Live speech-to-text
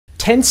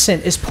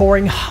Tencent is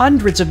pouring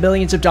hundreds of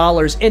millions of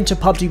dollars into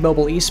PUBG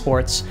Mobile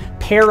Esports.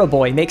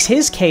 Paraboy makes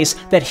his case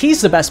that he's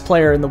the best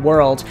player in the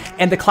world,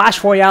 and the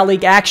Clash Royale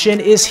League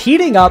action is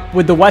heating up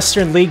with the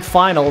Western League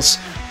Finals.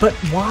 But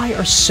why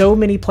are so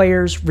many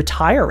players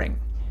retiring?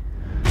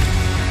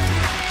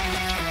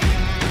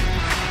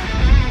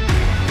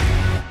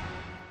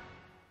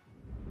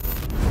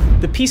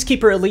 The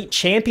Peacekeeper Elite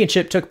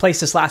Championship took place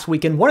this last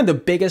weekend, one of the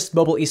biggest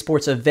mobile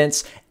esports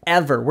events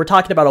ever. We're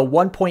talking about a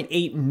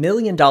 $1.8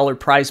 million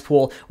prize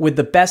pool with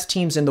the best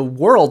teams in the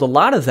world, a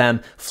lot of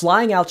them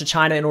flying out to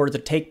China in order to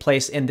take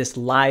place in this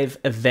live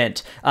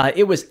event.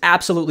 It was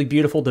absolutely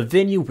beautiful. The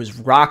venue was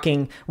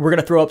rocking. We're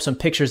going to throw up some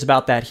pictures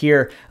about that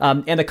here.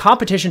 And the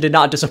competition did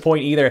not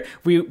disappoint either.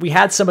 We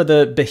had some of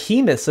the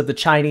behemoths of the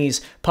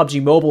Chinese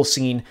PUBG Mobile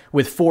scene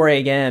with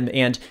 4AM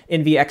and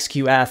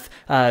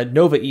NVXQF,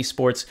 Nova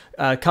Esports,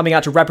 coming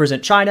out to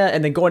represent China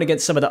and then going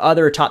against some of the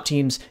other top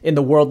teams in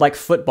the world like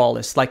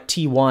Footballists, like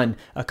T1,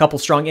 a couple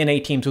strong NA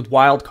teams with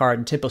Wildcard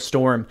and Tempo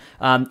Storm.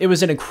 It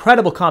was an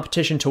incredible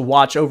competition to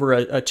watch over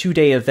a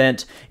two-day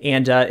event,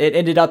 and it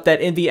ended up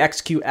that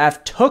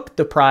NVXQF took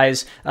the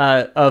prize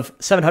of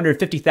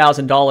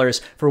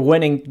 $750,000 for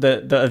winning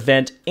the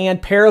event,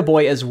 and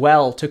Paraboy as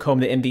well took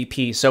home the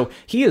MVP. So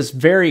he is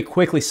very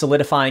quickly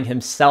solidifying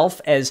himself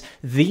as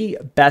the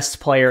best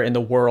player in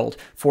the world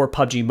for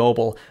PUBG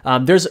Mobile.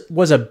 There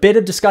was a bit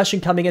of discussion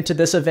coming into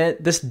this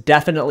event. This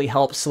definitely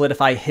helped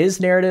solidify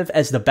his narrative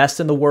as the best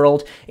in the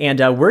world, and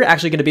we're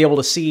actually going to be able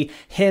to see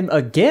him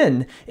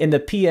again in the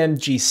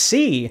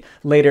PMGC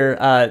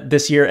later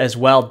this year as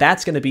well.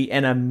 That's going to be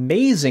an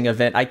amazing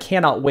event. I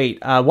cannot wait.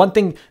 One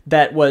thing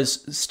that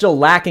was still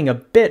lacking a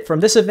bit from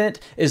this event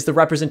is the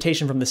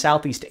representation from the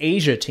Southeast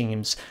Asia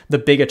teams, the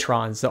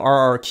Bigatrons, the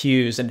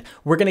RRQs, and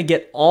we're going to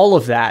get all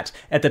of that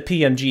at the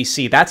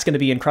PMGC. That's going to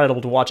be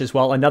incredible to watch as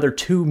well. Another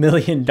 $2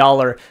 million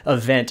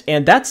event,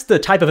 and that's the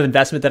type of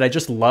investment that I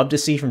just love to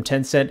see from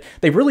Tencent.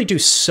 They really do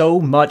so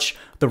much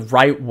the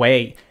right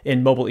way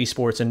in mobile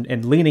esports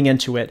and leaning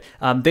into it.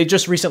 They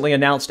just recently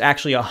announced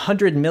actually a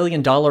 $100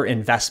 million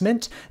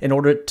investment in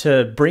order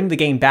to bring the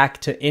game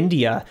back to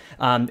India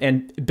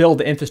and build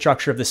the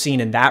infrastructure of the scene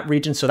in that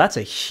region. So that's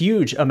a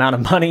huge amount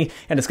of money,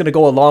 and it's going to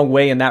go a long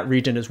way in that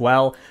region as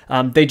well.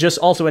 They just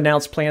also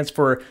announced plans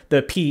for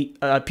the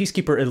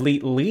Peacekeeper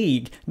Elite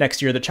League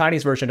next year, the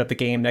Chinese version of the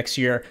game next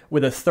year,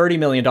 with a $30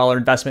 million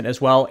investment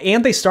as well.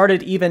 And they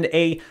started even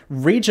a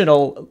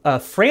regional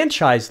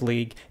franchise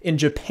league in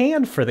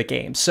Japan for the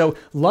game. So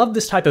love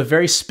this type of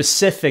very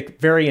specific,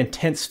 very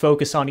intense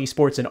focus on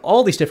esports in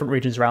all these different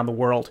regions around the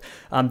world.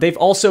 They've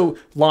also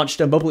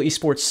launched a mobile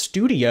esports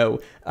studio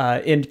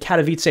in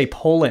Katowice,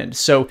 Poland.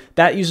 So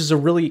that uses a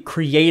really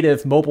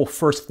creative mobile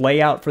first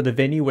layout for the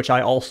venue, which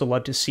I also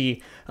love to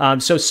see.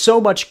 So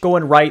much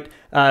going right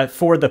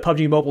for the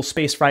PUBG Mobile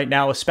space right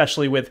now,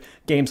 especially with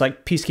games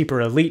like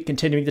Peacekeeper Elite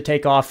continuing to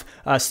take off.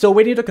 Still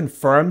waiting to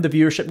confirm the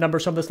viewership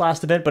numbers from this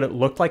last event, but it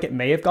looked like it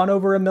may have gone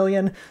over 1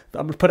 million.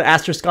 I'm going to put an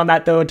asterisk on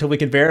that, though, until we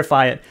can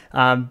verify it.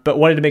 But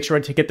wanted to make sure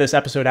to get this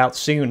episode out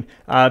soon.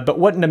 But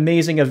what an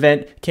amazing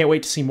event. Can't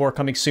wait to see more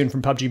coming soon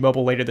from PUBG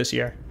Mobile later this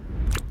year.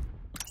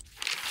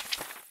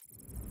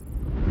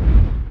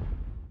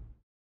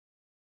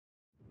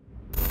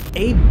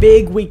 A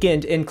big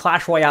weekend in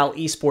Clash Royale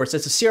Esports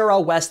as the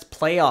CRL West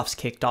playoffs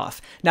kicked off.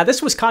 Now,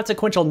 this was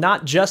consequential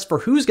not just for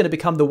who's going to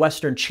become the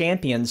Western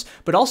champions,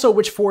 but also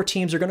which 4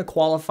 teams are going to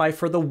qualify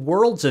for the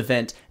Worlds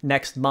event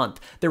next month.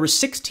 There were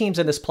 6 teams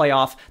in this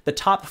playoff. The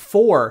top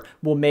 4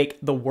 will make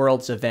the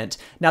Worlds event.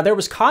 Now, there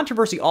was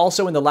controversy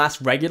also in the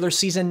last regular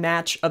season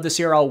match of the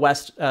CRL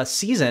West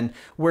season,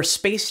 where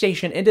Space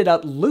Station ended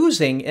up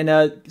losing in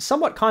a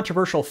somewhat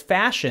controversial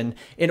fashion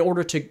in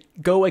order to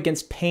go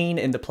against Pain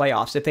in the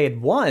playoffs. If they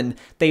had won,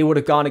 they would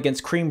have gone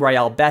against Cream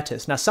Royale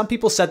Betis. Now, some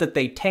people said that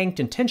they tanked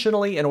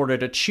intentionally in order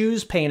to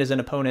choose Pain as an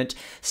opponent.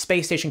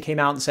 Space Station came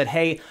out and said,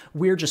 hey,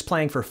 we're just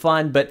playing for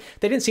fun, but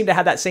they didn't seem to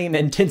have that same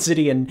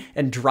intensity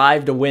and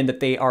drive to win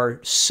that they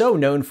are so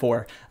known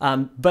for.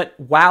 But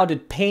wow,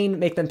 did Pain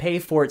make them pay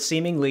for it,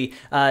 seemingly.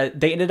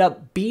 They ended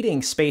up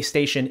beating Space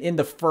Station in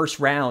the first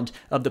round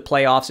of the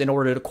playoffs in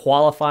order to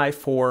qualify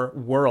for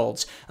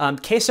Worlds.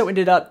 Queso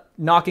ended up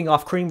knocking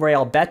off Cream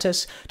Royale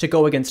Betis to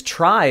go against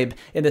Tribe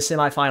in the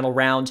semifinal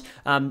round.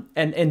 And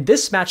in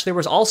this match, there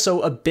was also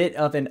a bit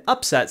of an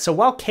upset. So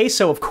while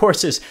Queso, of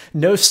course, is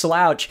no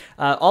slouch,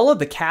 all of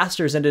the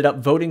casters ended up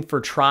voting for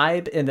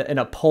Tribe in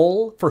a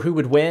poll for who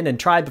would win. And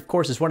Tribe, of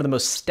course, is one of the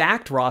most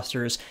stacked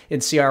rosters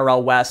in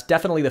CRL West.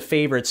 Definitely the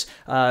favorites,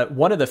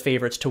 one of the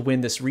favorites to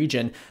win this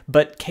region.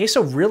 But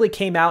Queso really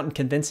came out in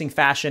convincing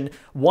fashion,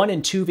 won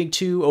in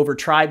 2v2 over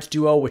Tribe's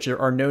duo, which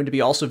are known to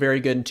be also very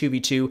good in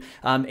 2v2.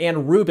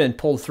 And Ruben Ruben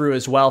pulled through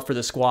as well for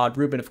the squad.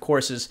 Ruben, of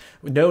course, is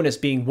known as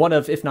being one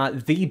of, if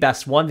not the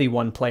best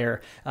 1v1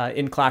 player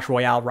in Clash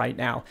Royale right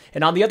now.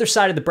 And on the other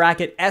side of the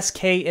bracket,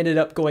 SK ended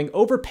up going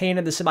over Pain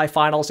in the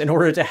semifinals in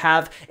order to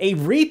have a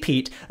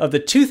repeat of the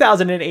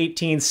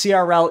 2018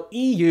 CRL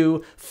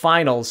EU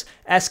Finals,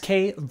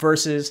 SK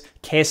versus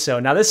Queso.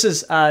 Now, this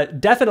is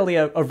definitely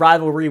a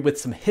rivalry with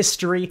some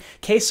history.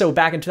 Queso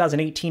back in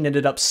 2018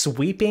 ended up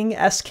sweeping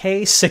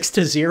SK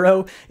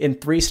 6-0 in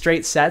 3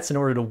 straight sets in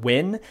order to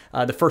win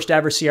the first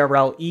ever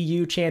CRL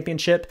EU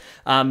championship.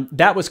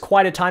 That was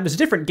quite a time. It was a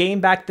different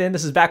game back then.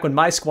 This is back when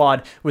my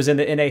squad was in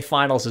the NA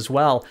finals as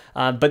well.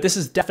 But this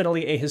is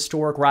definitely a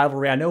historic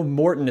rivalry. I know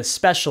Morten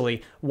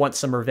especially wants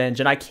some revenge,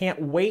 and I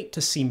can't wait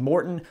to see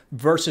Morten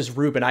versus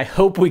Ruben. I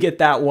hope we get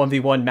that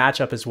 1v1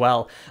 matchup as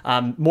well.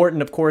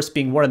 Morten, of course,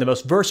 being one of the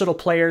most versatile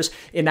players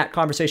in that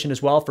conversation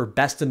as well for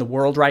best in the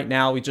world right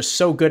now. He's just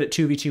so good at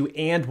 2v2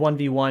 and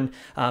 1v1.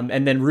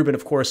 And then Ruben,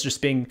 of course,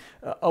 just being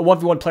a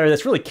 1v1 player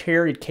that's really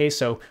carried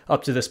Queso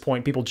up to this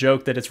point. People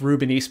joke that it's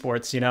Ruben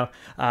Esports, you know.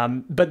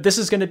 But this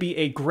is going to be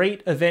a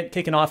great event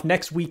kicking off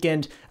next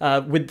weekend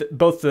with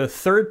both the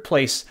third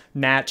place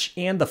match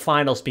and the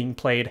finals being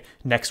played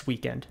next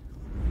weekend.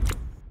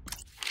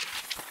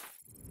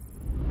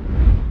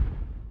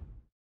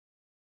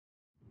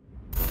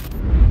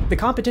 The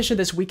competition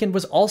this weekend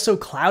was also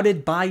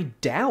clouded by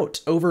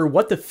doubt over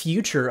what the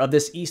future of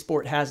this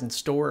esport has in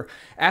store.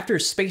 After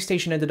Space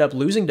Station ended up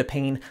losing to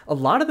Pain, a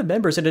lot of the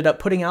members ended up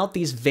putting out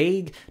these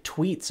vague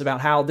tweets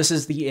about how this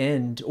is the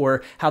end,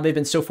 or how they've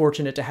been so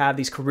fortunate to have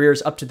these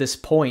careers up to this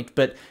point,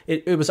 but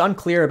it was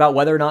unclear about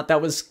whether or not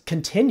that was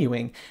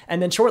continuing.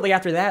 And then shortly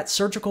after that,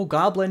 Surgical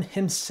Goblin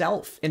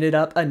himself ended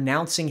up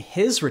announcing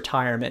his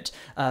retirement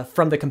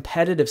from the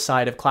competitive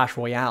side of Clash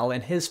Royale,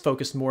 and his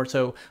focus more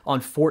so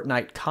on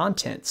Fortnite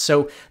content.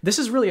 So this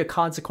is really a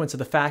consequence of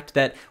the fact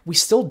that we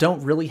still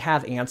don't really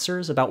have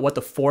answers about what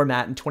the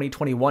format in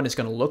 2021 is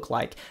going to look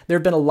like. There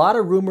have been a lot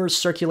of rumors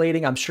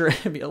circulating. I'm sure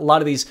a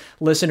lot of these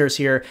listeners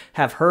here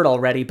have heard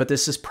already, but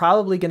this is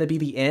probably going to be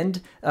the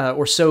end,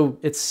 or so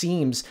it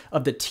seems,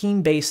 of the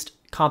team-based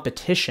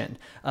competition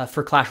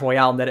for Clash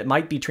Royale, and that it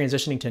might be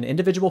transitioning to an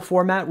individual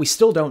format. We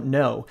still don't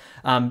know.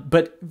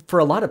 But for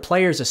a lot of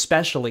players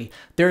especially,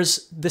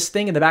 there's this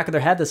thing in the back of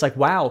their head that's like,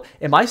 wow,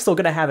 am I still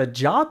going to have a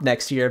job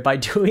next year by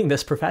doing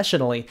this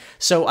professionally?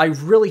 So I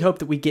really hope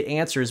that we get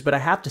answers, but I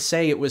have to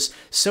say it was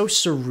so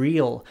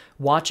surreal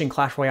watching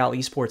Clash Royale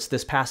Esports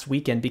this past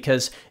weekend,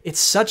 because it's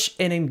such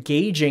an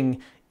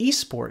engaging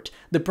esport.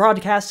 The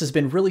broadcast has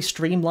been really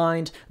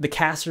streamlined, the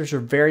casters are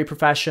very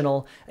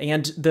professional,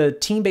 and the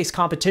team-based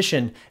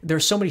competition,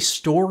 there's so many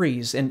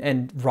stories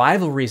and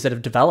rivalries that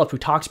have developed. We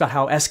talked about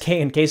how SK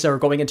and Queso are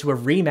going into a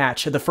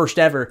rematch of the first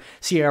ever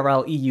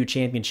CRL EU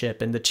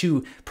championship, and the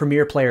two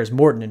premier players,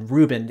 Morten and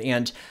Ruben,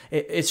 and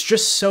it's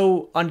just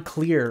so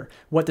unclear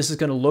what this is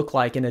going to look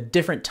like in a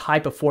different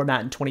type of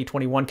format in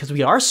 2021, because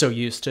we are so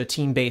used to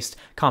team-based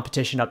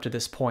competition up to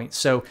this point.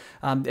 So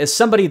as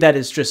somebody that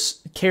is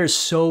just cares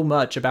so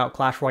much about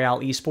Clash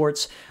Royale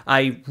Esports,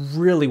 I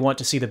really want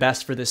to see the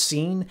best for this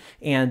scene.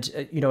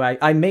 And, you know,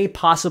 I may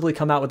possibly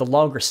come out with a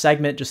longer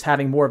segment, just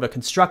having more of a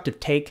constructive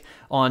take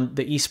on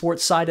the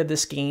esports side of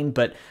this game.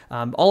 But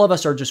all of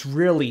us are just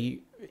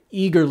really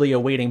eagerly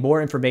awaiting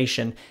more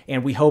information,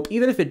 and we hope,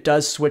 even if it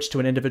does switch to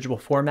an individual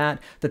format,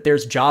 that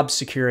there's job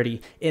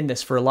security in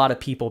this for a lot of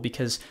people,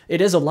 because it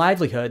is a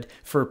livelihood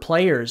for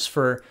players,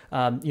 for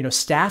you know,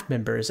 staff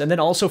members, and then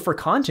also for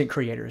content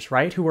creators,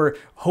 right, who are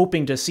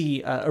hoping to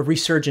see a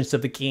resurgence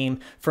of the game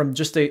from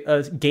just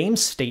a game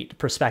state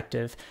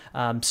perspective.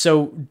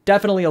 So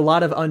definitely a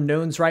lot of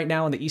unknowns right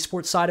now on the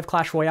esports side of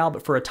Clash Royale,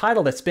 but for a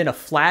title that's been a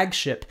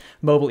flagship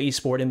mobile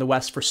esport in the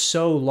West for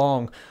so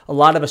long, a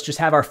lot of us just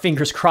have our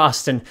fingers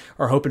crossed and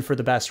are hoping for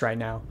the best right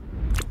now.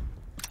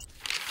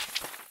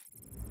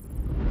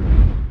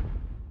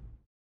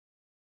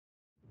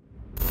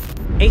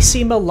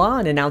 AC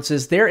Milan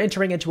announces they're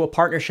entering into a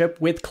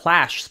partnership with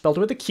Qlash, spelled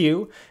with a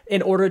Q,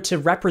 in order to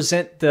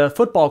represent the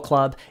football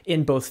club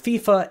in both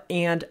FIFA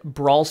and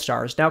Brawl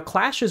Stars. Now,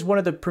 Qlash is one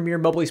of the premier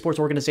mobile esports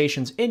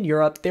organizations in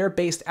Europe. They're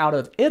based out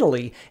of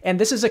Italy, and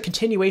this is a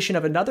continuation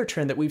of another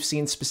trend that we've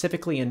seen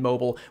specifically in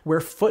mobile, where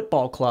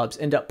football clubs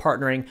end up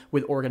partnering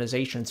with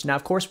organizations. Now,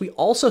 of course, we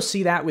also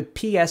see that with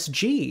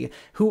PSG,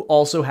 who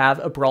also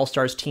have a Brawl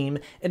Stars team,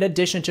 in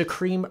addition to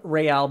Cream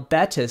Real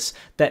Betis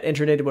that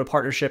entered into a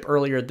partnership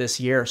earlier this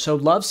year. So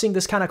love seeing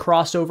this kind of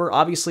crossover.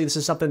 Obviously, this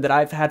is something that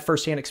I've had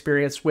firsthand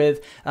experience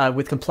with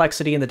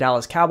Complexity in the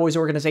Dallas Cowboys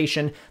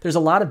organization. There's a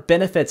lot of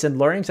benefits and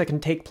learnings that can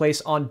take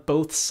place on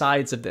both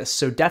sides of this.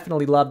 So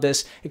definitely love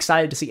this.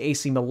 Excited to see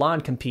AC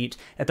Milan compete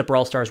at the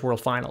Brawl Stars World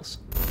Finals.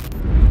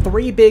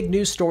 3 big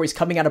news stories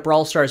coming out of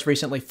Brawl Stars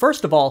recently.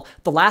 First of all,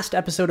 the last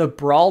episode of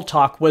Brawl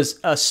Talk was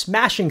a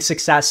smashing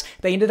success.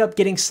 They ended up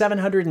getting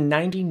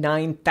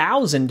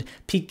 799,000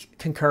 peak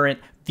concurrent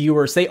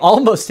viewers. They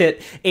almost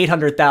hit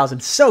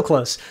 800,000. So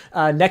close.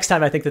 Next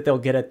time I think that they'll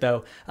get it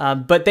though.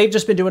 But they've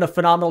just been doing a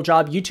phenomenal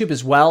job. YouTube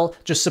as well,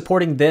 just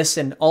supporting this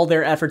and all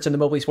their efforts in the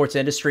mobile esports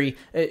industry.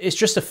 It's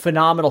just a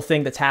phenomenal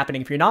thing that's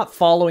happening. If you're not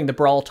following the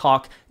Brawl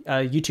Talk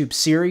YouTube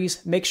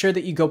series, make sure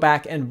that you go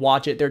back and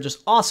watch it. They're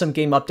just awesome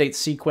game update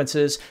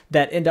sequences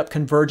that end up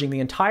converging the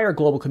entire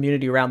global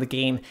community around the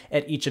game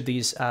at each of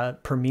these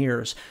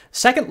premieres.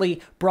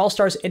 Secondly, Brawl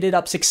Stars ended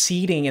up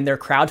succeeding in their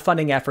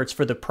crowdfunding efforts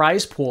for the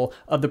prize pool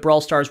of the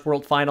Brawl Stars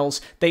World Finals.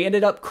 They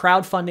ended up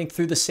crowdfunding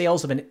through the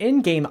sales of an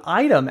in-game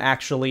item,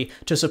 actually,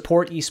 to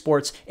support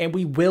esports, and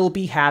we will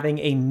be having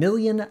a $1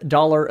 million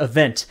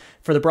event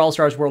for the Brawl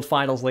Stars World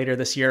Finals later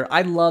this year.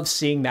 I love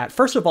seeing that.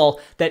 First of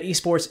all, that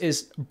esports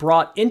is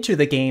brought into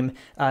the game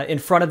in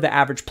front of the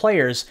average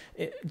players,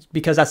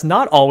 because that's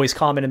not always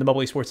common in the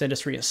mobile esports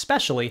industry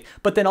especially,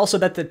 but then also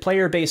that the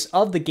player base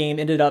of the game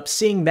ended up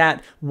seeing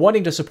that,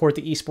 wanting to support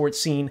the esports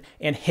scene,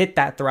 and hit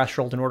that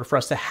threshold in order for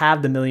us to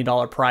have the $1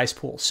 million prize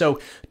pool. So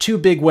 2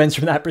 big wins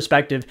from that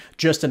perspective,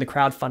 just in the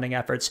crowdfunding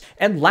efforts.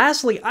 And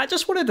lastly, I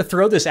just wanted to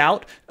throw this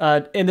out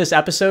in this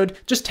episode.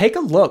 Just take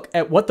a look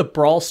at what the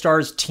Brawl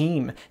Stars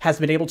team has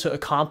been able to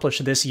accomplish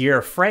this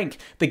year. Frank,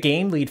 the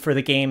game lead for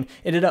the game,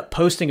 ended up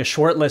posting a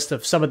short list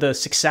of some of the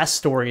success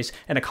stories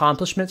and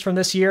accomplishments from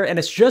this year, and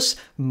it's just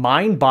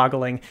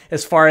mind-boggling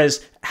as far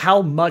as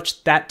how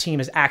much that team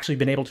has actually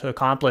been able to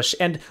accomplish.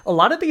 And a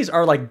lot of these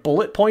are like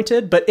bullet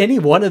pointed, but any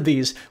one of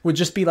these would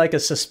just be like a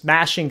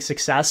smashing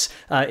success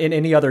in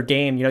any other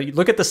game. You know, you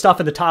look at the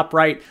stuff in the top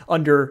right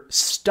under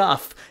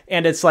stuff,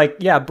 and it's like,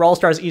 yeah, Brawl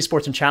Stars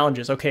esports and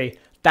challenges. Okay,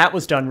 that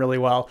was done really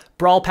well.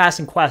 Brawl Pass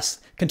and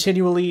Quests,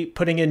 continually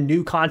putting in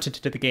new content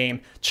into the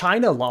game.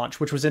 China launch,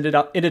 which was ended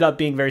up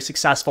being very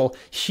successful.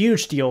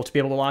 Huge deal to be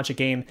able to launch a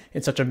game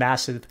in such a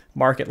massive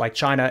market like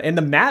China. And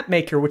the map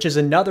maker, which is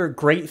another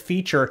great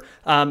feature.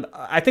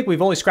 I think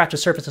we've only scratched the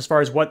surface as far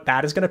as what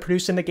that is going to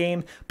produce in the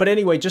game. But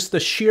anyway, just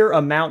the sheer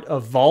amount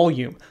of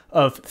volume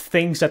of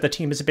things that the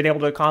team has been able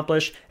to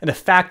accomplish, and the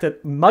fact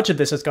that much of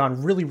this has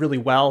gone really, really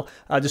well.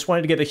 Just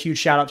wanted to give a huge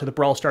shout out to the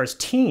Brawl Stars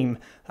team,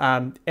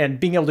 and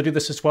being able to do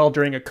this as well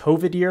during a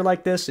COVID year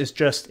like this is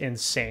just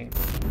insane.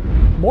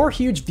 More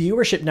huge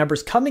viewership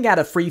numbers coming out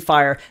of Free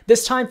Fire,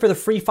 this time for the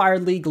Free Fire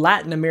League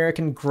Latin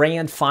American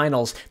Grand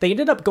Finals. They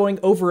ended up going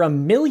over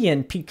 1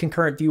 million peak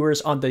concurrent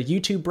viewers on the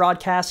YouTube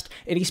broadcast,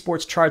 and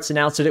Esports Charts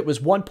announced that it was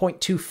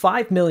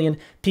 1.25 million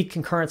peak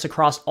concurrence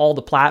across all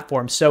the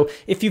platforms. So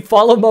if you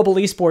follow mobile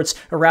esports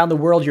around the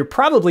world, you're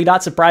probably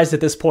not surprised at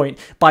this point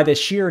by the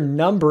sheer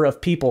number of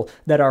people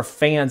that are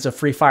fans of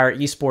Free Fire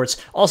Esports.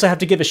 Also have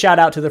to give a shout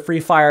out to the Free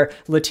Fire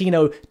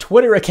Latino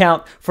Twitter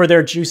account for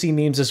their juicy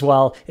memes as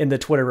well in the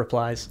Twitter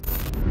replies.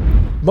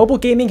 Mobile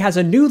gaming has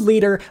a new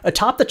leader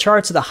atop the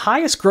charts of the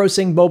highest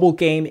grossing mobile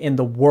game in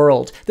the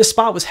world. This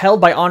spot was held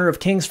by Honor of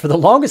Kings for the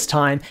longest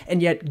time,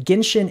 and yet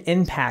Genshin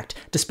Impact,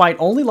 despite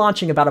only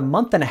launching about a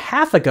month and a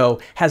half ago,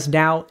 has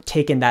now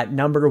taken that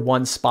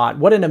 #1 spot.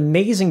 What an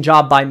amazing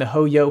job by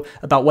MiHoYo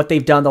about what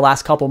they've done the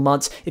last couple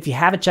months. If you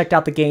haven't checked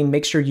out the game,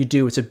 make sure you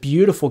do. It's a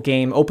beautiful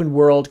game, open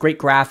world, great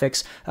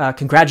graphics.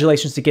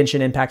 Congratulations to Genshin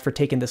Impact for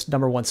taking this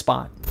 #1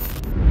 spot.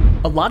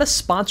 A lot of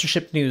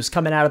sponsorship news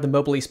coming out of the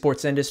mobile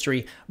esports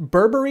industry.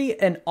 Burberry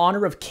and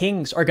Honor of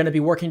Kings are going to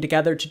be working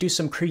together to do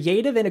some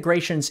creative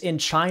integrations in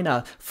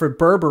China for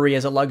Burberry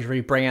as a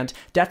luxury brand.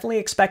 Definitely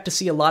expect to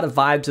see a lot of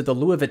vibes of the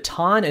Louis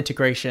Vuitton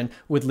integration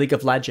with League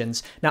of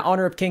Legends. Now,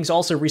 Honor of Kings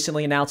also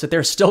recently announced that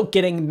they're still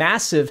getting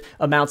massive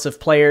amounts of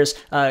players,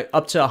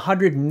 up to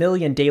 100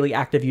 million daily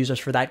active users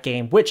for that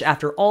game, which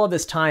after all of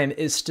this time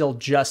is still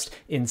just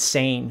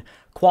insane.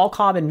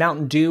 Qualcomm and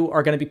Mountain Dew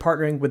are going to be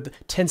partnering with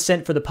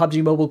Tencent for the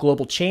PUBG Mobile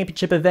Global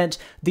Championship event.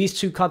 These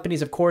two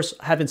companies, of course,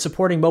 have been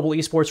supporting mobile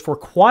esports for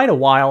quite a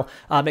while.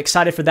 I'm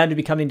excited for them to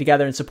be coming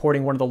together and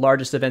supporting one of the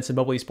largest events in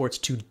mobile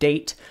esports to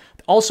date.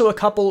 Also, a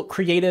couple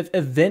creative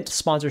event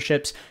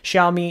sponsorships.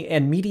 Xiaomi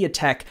and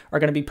MediaTek are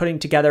going to be putting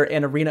together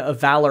an Arena of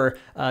Valor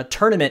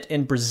tournament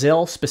in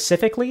Brazil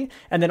specifically.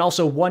 And then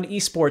also One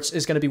Esports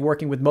is going to be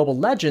working with Mobile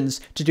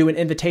Legends to do an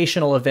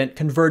invitational event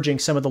converging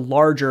some of the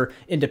larger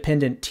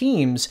independent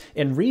teams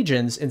in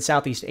regions in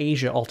Southeast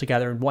Asia all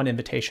together in one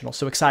invitational.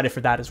 So excited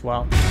for that as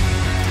well.